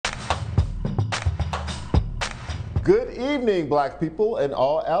Good evening, black people and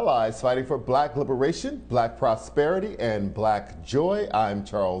all allies fighting for black liberation, black prosperity, and black joy. I'm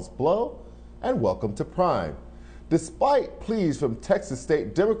Charles Blow, and welcome to Prime. Despite pleas from Texas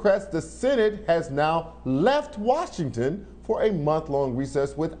state Democrats, the Senate has now left Washington for a month-long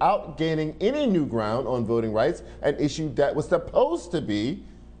recess without gaining any new ground on voting rights, an issue that was supposed to be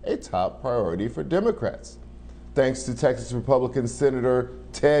a top priority for Democrats. Thanks to Texas Republican Senator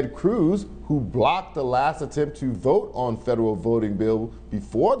Ted Cruz, who blocked the last attempt to vote on federal voting bill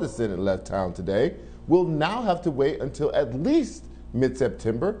before the Senate left town today, we'll now have to wait until at least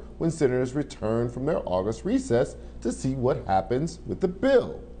mid-September when senators return from their August recess to see what happens with the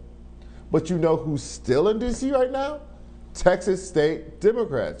bill. But you know who's still in D.C. right now? Texas state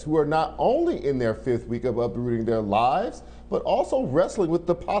Democrats, who are not only in their fifth week of uprooting their lives, but also wrestling with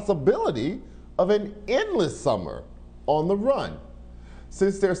the possibility of an endless summer on the run.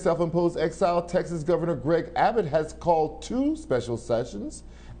 Since their self-imposed exile, Texas Governor Greg Abbott has called 2 special sessions,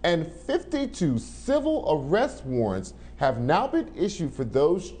 and 52 civil arrest warrants have now been issued for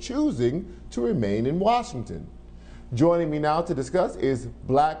those choosing to remain in Washington. Joining me now to discuss is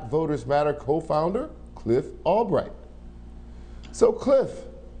Black Voters Matter co-founder Cliff Albright. So Cliff,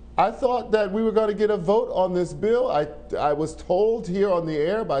 I thought that we were going to get a vote on this bill. I was told here on the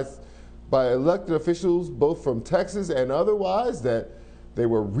air by elected officials, both from Texas and otherwise, that they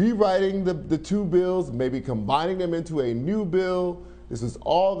were rewriting the 2 bills, maybe combining them into a new bill. This was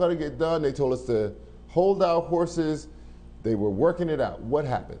all going to get done. They told us to hold our horses. They were working it out. What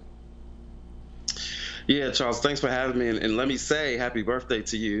happened? Yeah, Charles, thanks for having me. And let me say happy birthday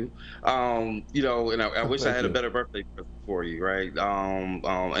to you. And I wish I had a better birthday present for you, right?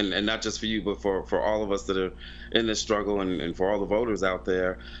 And not just for you, but for all of us that are in this struggle and for all the voters out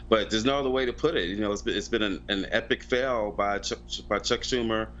there. But there's no other way to put it. It's been an epic fail by Chuck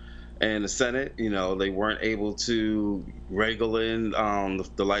Schumer and the Senate. They weren't able to wrangle in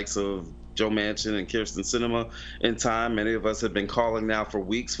the likes of Joe Manchin and Kirsten Sinema in time. Many of us have been calling now for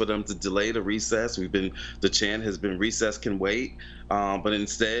weeks for them to delay the recess. The chant has been recess can wait, but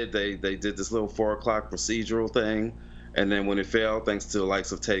instead they did this little 4 o'clock procedural thing, and then when it failed, thanks to the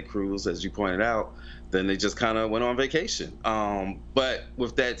likes of Ted Cruz, as you pointed out, then they just kind of went on vacation. But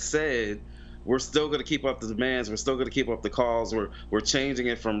with that said, we're still going to keep up the demands. We're still going to keep up the calls. We're changing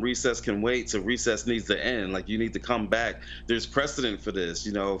it from recess can wait to recess needs to end. Like, you need to come back. There's precedent for this.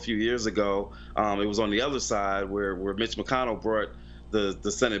 A few years ago, it was on the other side where Mitch McConnell brought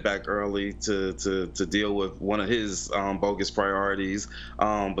the Senate back early to deal with one of his bogus priorities.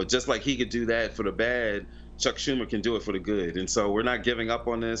 But just like he could do that for the bad, Chuck Schumer can do it for the good. And so we're not giving up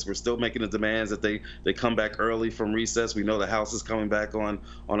on this. We're still making the demands that they come back early from recess. We know the House is coming back on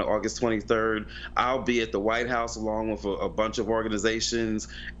August 23rd. I'll be at the White House along with a bunch of organizations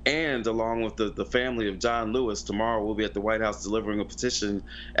and along with the family of John Lewis. Tomorrow we'll be at the White House delivering a petition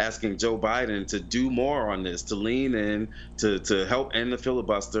asking Joe Biden to do more on this, to lean in, to help end the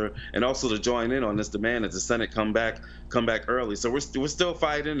filibuster, and also to join in on this demand that the Senate come back early. So we're still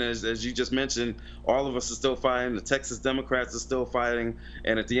fighting, as you just mentioned. All of us are still fighting. The Texas Democrats are still fighting,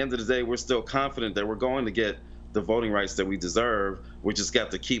 and at the end of the day, we're still confident that we're going to get the voting rights that we deserve. We just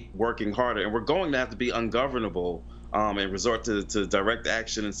got to keep working harder, and we're going to have to be ungovernable and resort to direct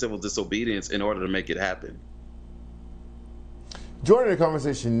action and civil disobedience in order to make it happen. Joining the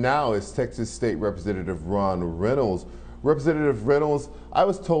conversation now is Texas State Representative Ron Reynolds. Representative Reynolds, I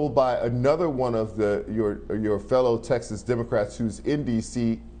was told by another one of your fellow Texas Democrats who's in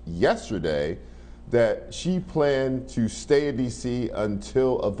D.C. yesterday that she planned to stay in D.C.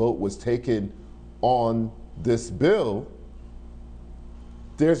 until a vote was taken on this bill.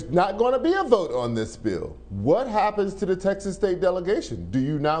 There's not going to be a vote on this bill. What happens to the Texas state delegation? Do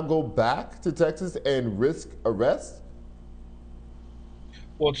you now go back to Texas and risk arrest?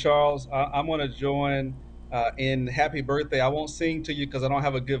 Well, Charles, I'm going to join in happy birthday. I won't sing to you because I don't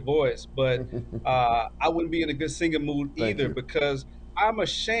have a good voice, but I wouldn't be in a good singing mood either because I'm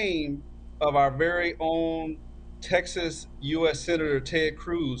ashamed of our very own Texas U.S. Senator Ted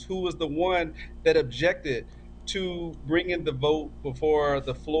Cruz, who was the one that objected to bringing the vote before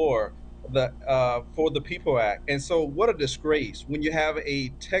the floor for the People Act. And so what a disgrace when you have a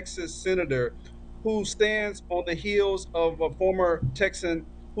Texas senator who stands on the heels of a former Texan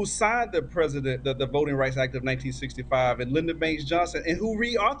who signed the Voting Rights Act of 1965, and Lyndon Baines Johnson, and who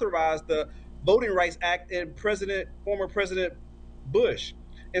reauthorized the Voting Rights Act in former President Bush.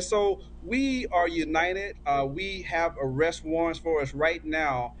 And so we are united. We have arrest warrants for us right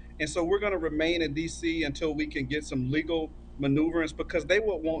now. And so we're going to remain in D.C. until we can get some legal maneuverings, because they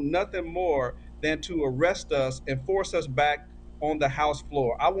will want nothing more than to arrest us and force us back on the House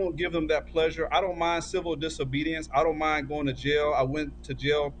floor. I won't give them that pleasure. I don't mind civil disobedience. I don't mind going to jail. I went to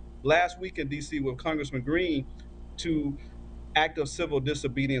jail last week in D.C. with Congressman Green to act of civil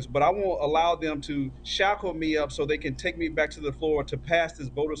disobedience, but I won't allow them to shackle me up so they can take me back to the floor to pass this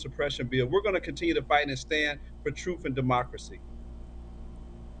voter suppression bill. We're going to continue to fight and stand for truth and democracy.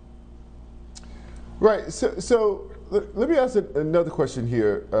 Right. So let me ask another question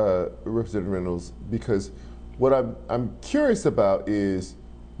here, Representative Reynolds, because what I'm curious about is,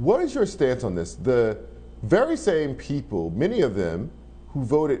 what is your stance on this? The very same people, many of them, who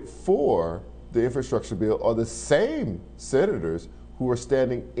voted for the infrastructure bill are the same senators who are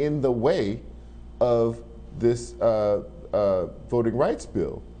standing in the way of this voting rights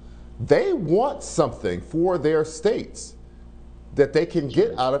bill. They want something for their states that they can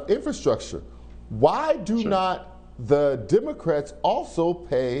get out of infrastructure. Why do not the Democrats also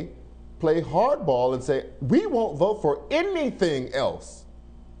play hardball and say, we won't vote for anything else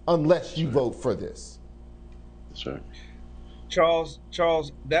unless you vote for this? Sure. Charles,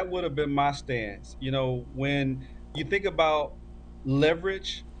 that would have been my stance. You know, when you think about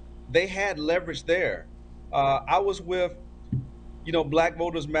leverage, they had leverage there. I was with, Black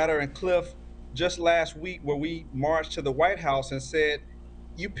Voters Matter and Cliff just last week, where we marched to the White House and said,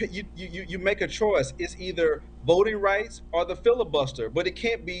 you make a choice. It's either voting rights or the filibuster, but it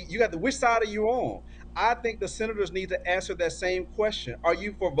can't be. You got which side are you on? I think the senators need to answer that same question. Are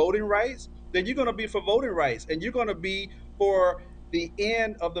you for voting rights? Then you're going to be for voting rights, and you're going to be for the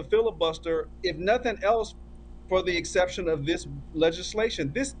end of the filibuster, if nothing else, for the exception of this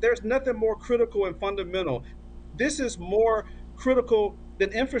legislation. There's nothing more critical and fundamental. This is more critical than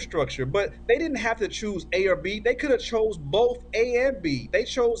infrastructure, but they didn't have to choose A or B. They could have chose both A and B. They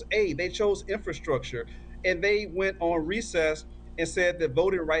chose A. They chose infrastructure, and they went on recess and said that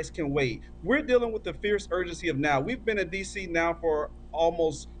voting rights can wait. We're dealing with the fierce urgency of now. We've been in D.C. now for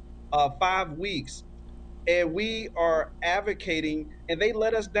almost 5 weeks, and we are advocating, and they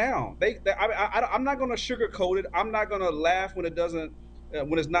let us down. I'm not going to sugarcoat it. I'm not going to laugh when it doesn't,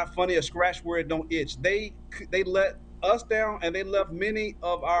 when it's not funny, or scratch where it don't itch. They let us down, and they left many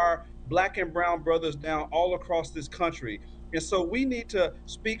of our Black and brown brothers down all across this country. And so we need to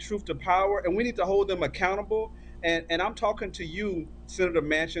speak truth to power, and we need to hold them accountable. And I'm talking to you, Senator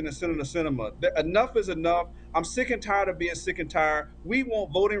Manchin and Senator Sinema. Enough is enough. I'm sick and tired of being sick and tired. We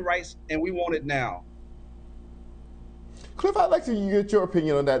want voting rights, and we want it now. Cliff, I'd like to get your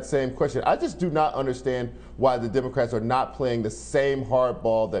opinion on that same question. I just do not understand why the Democrats are not playing the same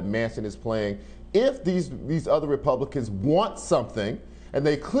hardball that Manchin is playing. If these other Republicans want something, and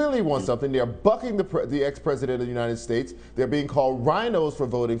they clearly want something, they're bucking the ex-president of the United States. They're being called rhinos for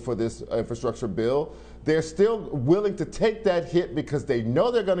voting for this infrastructure bill. They're still willing to take that hit because they know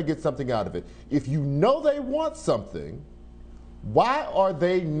they're going to get something out of it. If you know they want something, why are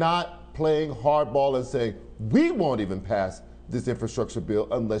they not playing hardball and saying, we won't even pass this infrastructure bill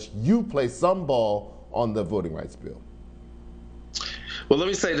unless you play some ball on the voting rights bill? Well, let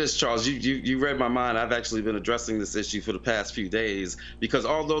me say this, Charles. You read my mind. I've actually been addressing this issue for the past few days, because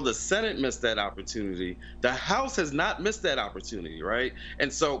although the Senate missed that opportunity, the House has not missed that opportunity, right?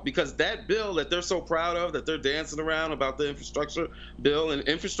 And so, because that bill that they're so proud of, that they're dancing around about, the infrastructure bill, and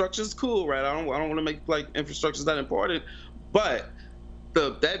infrastructure is cool, right? I don't want to make like infrastructure is that important, but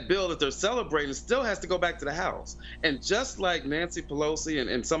that bill that they're celebrating still has to go back to the House. And just like Nancy Pelosi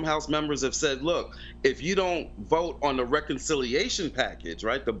and some House members have said, look, if you don't vote on the reconciliation package,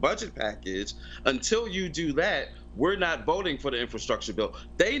 right, the budget package, until you do that, we're not voting for the infrastructure bill.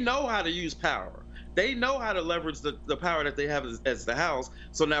 They know how to use power. They know how to leverage the power that they have as the House.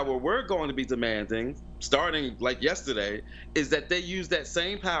 So now what we're going to be demanding, starting like yesterday, is that they use that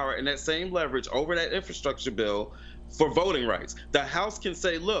same power and that same leverage over that infrastructure bill for voting rights. The House can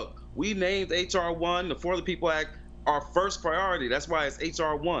say, look, we named H.R. 1, the For the People Act, our first priority. That's why it's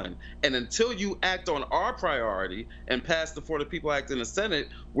H.R. 1. And until you act on our priority and pass the For the People Act in the Senate,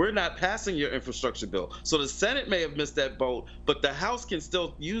 we're not passing your infrastructure bill. So the Senate may have missed that vote, but the House can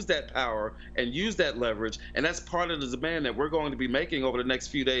still use that power and use that leverage. And that's part of the demand that we're going to be making over the next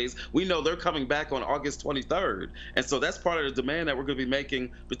few days. We know they're coming back on August 23rd. And so that's part of the demand that we're going to be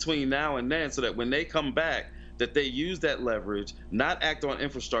making between now and then, so that when they come back, that they use that leverage, not act on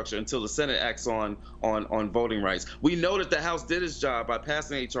infrastructure until the Senate acts on voting rights. We know that the House did its job by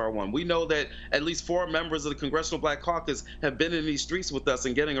passing H.R. 1. We know that at least 4 members of the Congressional Black Caucus have been in these streets with us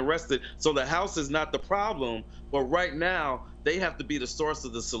and getting arrested. So the House is not the problem, but right now they have to be the source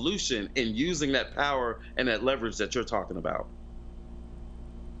of the solution in using that power and that leverage that you're talking about.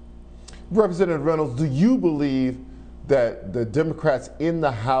 Representative Reynolds, do you believe that the Democrats in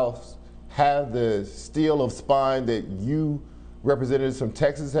the House have the steel of spine that you representatives from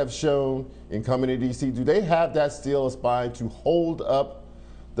Texas have shown in coming to D.C.? Do they have that steel of spine to hold up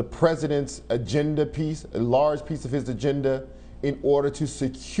the president's agenda piece, a large piece of his agenda, in order to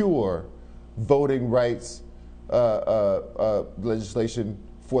secure voting rights legislation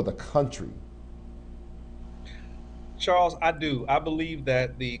for the country? Charles, I do. I believe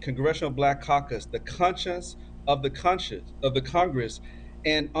that the Congressional Black Caucus, the conscience of the Congress,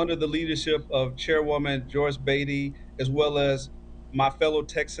 and under the leadership of Chairwoman Joyce Beatty, as well as my fellow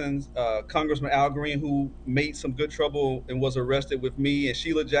Texans, Congressman Al Green, who made some good trouble and was arrested with me, and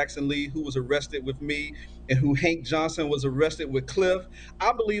Sheila Jackson Lee, who was arrested with me, and who Hank Johnson was arrested with Cliff.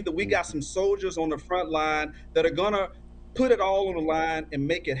 I believe that we got some soldiers on the front line that are gonna put it all on the line and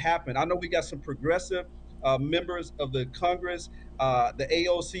make it happen. I know we got some progressive members of the Congress, the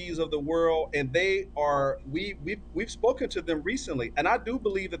AOCs of the world, and we've spoken to them recently, and I do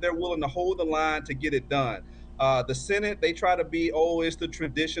believe that they're willing to hold the line to get it done. The Senate, they try to be, oh, it's the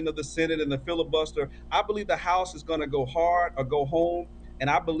tradition of the Senate and the filibuster. I believe the House is going to go hard or go home, and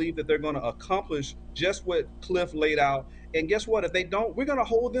I believe that they're going to accomplish just what Cliff laid out. And guess what? If they don't, we're going to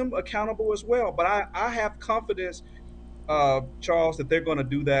hold them accountable as well. But I have confidence, Charles, that they're going to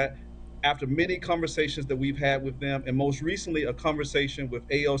do that after many conversations that we've had with them, and most recently a conversation with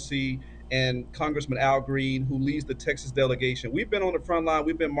AOC and Congressman Al Green, who leads the Texas delegation. We've been on the front line,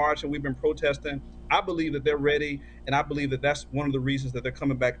 we've been marching, we've been protesting. I believe that they're ready, and I believe that that's one of the reasons that they're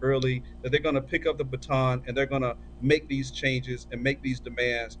coming back early, that they're going to pick up the baton and they're going to make these changes and make these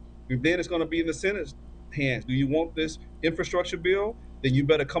demands. And then it's going to be in the Senate's hands. Do you want this infrastructure bill? Then you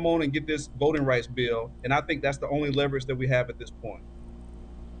better come on and get this voting rights bill. And I think that's the only leverage that we have at this point.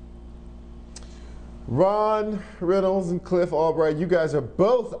 Ron Reynolds and Cliff Albright, you guys are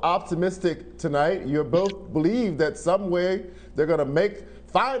both optimistic tonight. You both believe that some way they're going to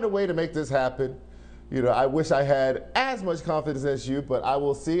find a way to make this happen. You know, I wish I had as much confidence as you, but I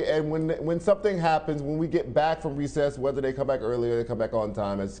will see. And when something happens, when we get back from recess, whether they come back early or they come back on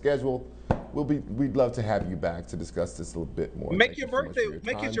time as scheduled, we'd love to have you back to discuss this a little bit more. Make it your birthday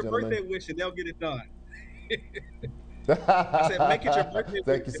wish, and they'll get it done. I said, make it your birthday.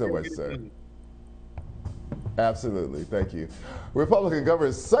 Thank you so much, sir. Absolutely, thank you. Republican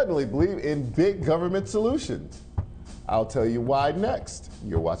governors suddenly believe in big government solutions. I'll tell you why next.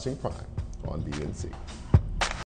 You're watching Prime on BNC.